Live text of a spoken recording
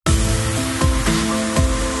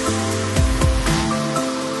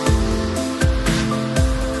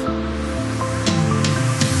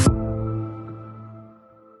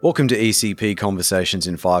Welcome to ECP Conversations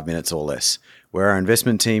in 5 minutes or less, where our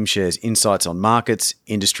investment team shares insights on markets,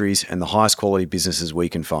 industries, and the highest quality businesses we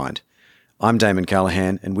can find. I'm Damon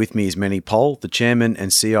Callahan, and with me is Manny Pohl, the Chairman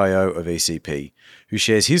and CIO of ECP, who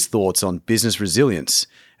shares his thoughts on business resilience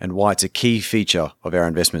and why it's a key feature of our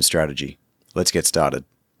investment strategy. Let's get started.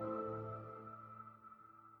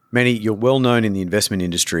 Manny, you're well known in the investment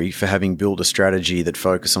industry for having built a strategy that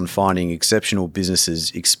focuses on finding exceptional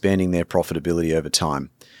businesses expanding their profitability over time.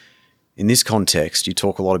 In this context, you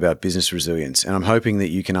talk a lot about business resilience, and I'm hoping that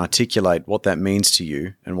you can articulate what that means to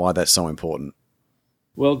you and why that's so important.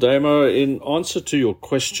 Well, Damo, in answer to your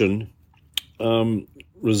question,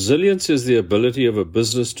 resilience is the ability of a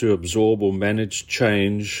business to absorb or manage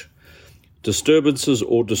change, disturbances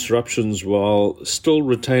or disruptions while still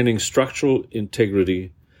retaining structural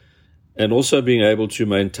integrity and also being able to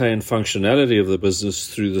maintain functionality of the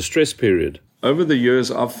business through the stress period. Over the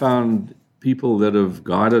years, I've found people that have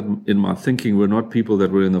guided in my thinking were not people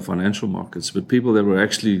that were in the financial markets, but people that were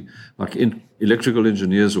actually like electrical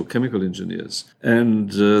engineers or chemical engineers.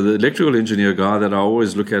 And the electrical engineer guy that I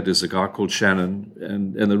always look at is a guy called Shannon.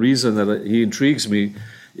 And the reason that he intrigues me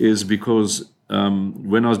is because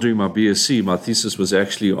when I was doing my BSc, my thesis was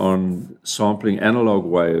actually on sampling analog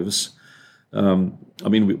waves.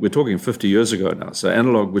 We're talking 50 years ago now. So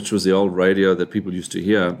analog, which was the old radio that people used to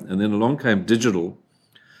hear. And then along came digital.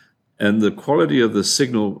 And the quality of the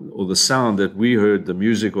signal or the sound that we heard, the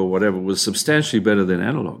music or whatever, was substantially better than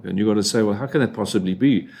analog. And you've got to say, well, how can that possibly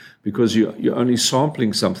be? Because you're only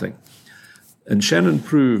sampling something. And Shannon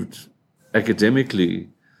proved academically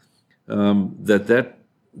that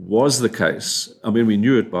was the case. I mean, we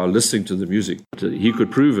knew it by listening to the music. He could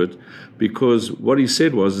prove it because what he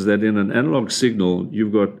said was that in an analog signal,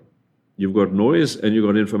 you've got noise and you've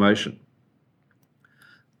got information.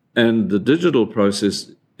 And the digital process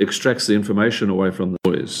extracts the information away from the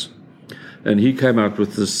noise. And he came out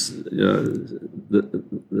with this, the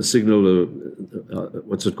signal,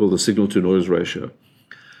 the signal to noise ratio.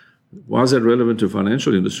 Why is that relevant to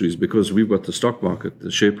financial industries? Because we've got the stock market. The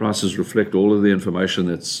share prices reflect all of the information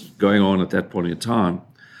that's going on at that point in time.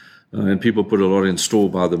 And people put a lot in store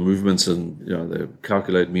by the movements and, they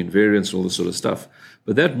calculate mean variance and all this sort of stuff.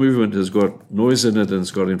 But that movement has got noise in it and it's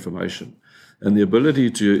got information. And the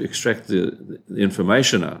ability to extract the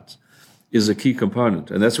information out is a key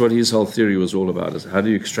component. And that's what his whole theory was all about, is how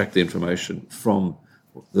do you extract the information from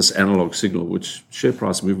this analog signal, which share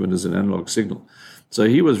price movement is an analog signal. So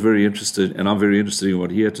he was very interested, and I'm very interested in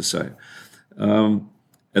what he had to say. And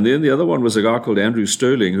then the other one was a guy called Andrew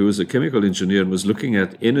Sterling, who was a chemical engineer and was looking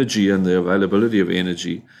at energy and the availability of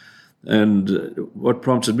energy. And what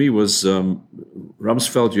prompted me was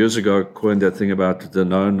Rumsfeld years ago coined that thing about the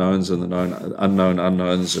known knowns and the known unknown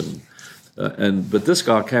unknowns, but this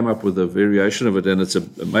guy came up with a variation of it, and it's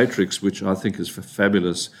a matrix which I think is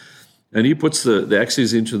fabulous. And he puts the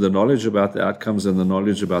axes into the knowledge about the outcomes and the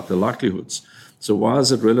knowledge about the likelihoods. So why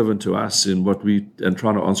is it relevant to us and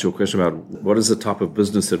trying to answer your question about what is the type of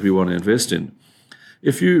business that we want to invest in?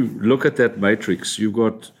 If you look at that matrix, you've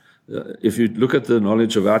got. If you look at the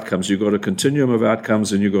knowledge of outcomes, you've got a continuum of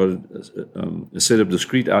outcomes and you've got a set of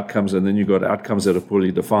discrete outcomes, and then you've got outcomes that are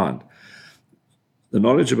poorly defined. The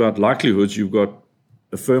knowledge about likelihoods, you've got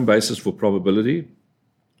a firm basis for probability.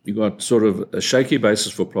 You've got sort of a shaky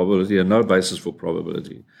basis for probability and no basis for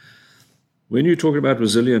probability. When you're talking about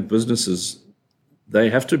resilient businesses, they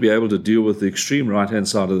have to be able to deal with the extreme right-hand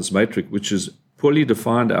side of this matrix, which is poorly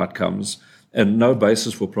defined outcomes and no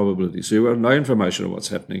basis for probability. So you've got no information of what's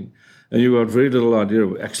happening, and you've got very little idea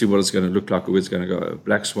of actually what it's going to look like or where it's going to go, a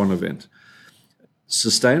black swan event.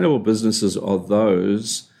 Sustainable businesses are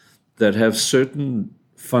those that have certain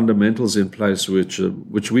fundamentals in place which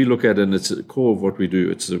we look at, and it's the core of what we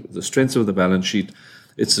do. It's the strength of the balance sheet.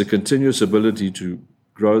 It's the continuous ability to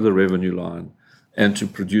grow the revenue line and to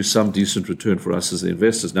produce some decent return for us as the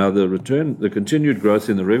investors. Now, the continued growth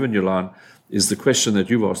in the revenue line is the question that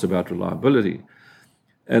you've asked about reliability.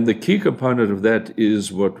 And the key component of that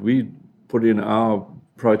is what we put in our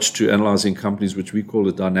approach to analyzing companies, which we call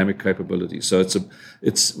a dynamic capability. So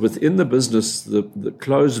it's within the business, the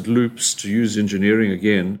closed loops, to use engineering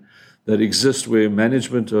again, that exist where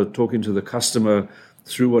management are talking to the customer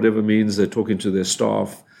through whatever means, they're talking to their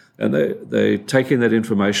staff, and they're taking that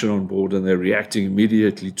information on board and they're reacting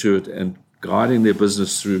immediately to it and guiding their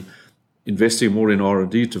business through investing more in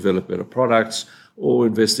R&D to develop better products, or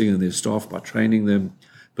investing in their staff by training them.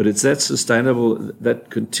 But it's that sustainable,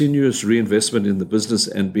 that continuous reinvestment in the business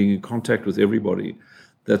and being in contact with everybody.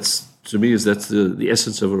 That's the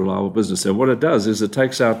essence of a reliable business. And what it does is it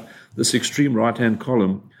takes out this extreme right-hand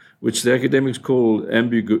column, which the academics call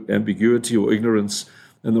ambiguity or ignorance,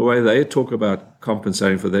 And the way they talk about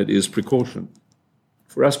compensating for that is precaution.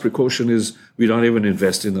 For us, precaution is we don't even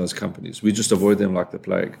invest in those companies. We just avoid them like the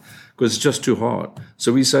plague because it's just too hard.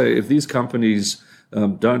 So we say if these companies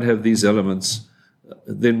don't have these elements,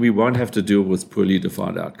 then we won't have to deal with poorly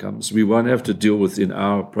defined outcomes. We won't have to deal with, in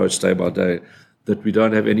our approach day by day, that we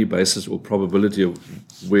don't have any basis or probability of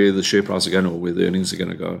where the share price is going or where the earnings are going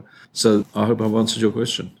to go. So I hope I've answered your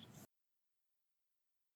question.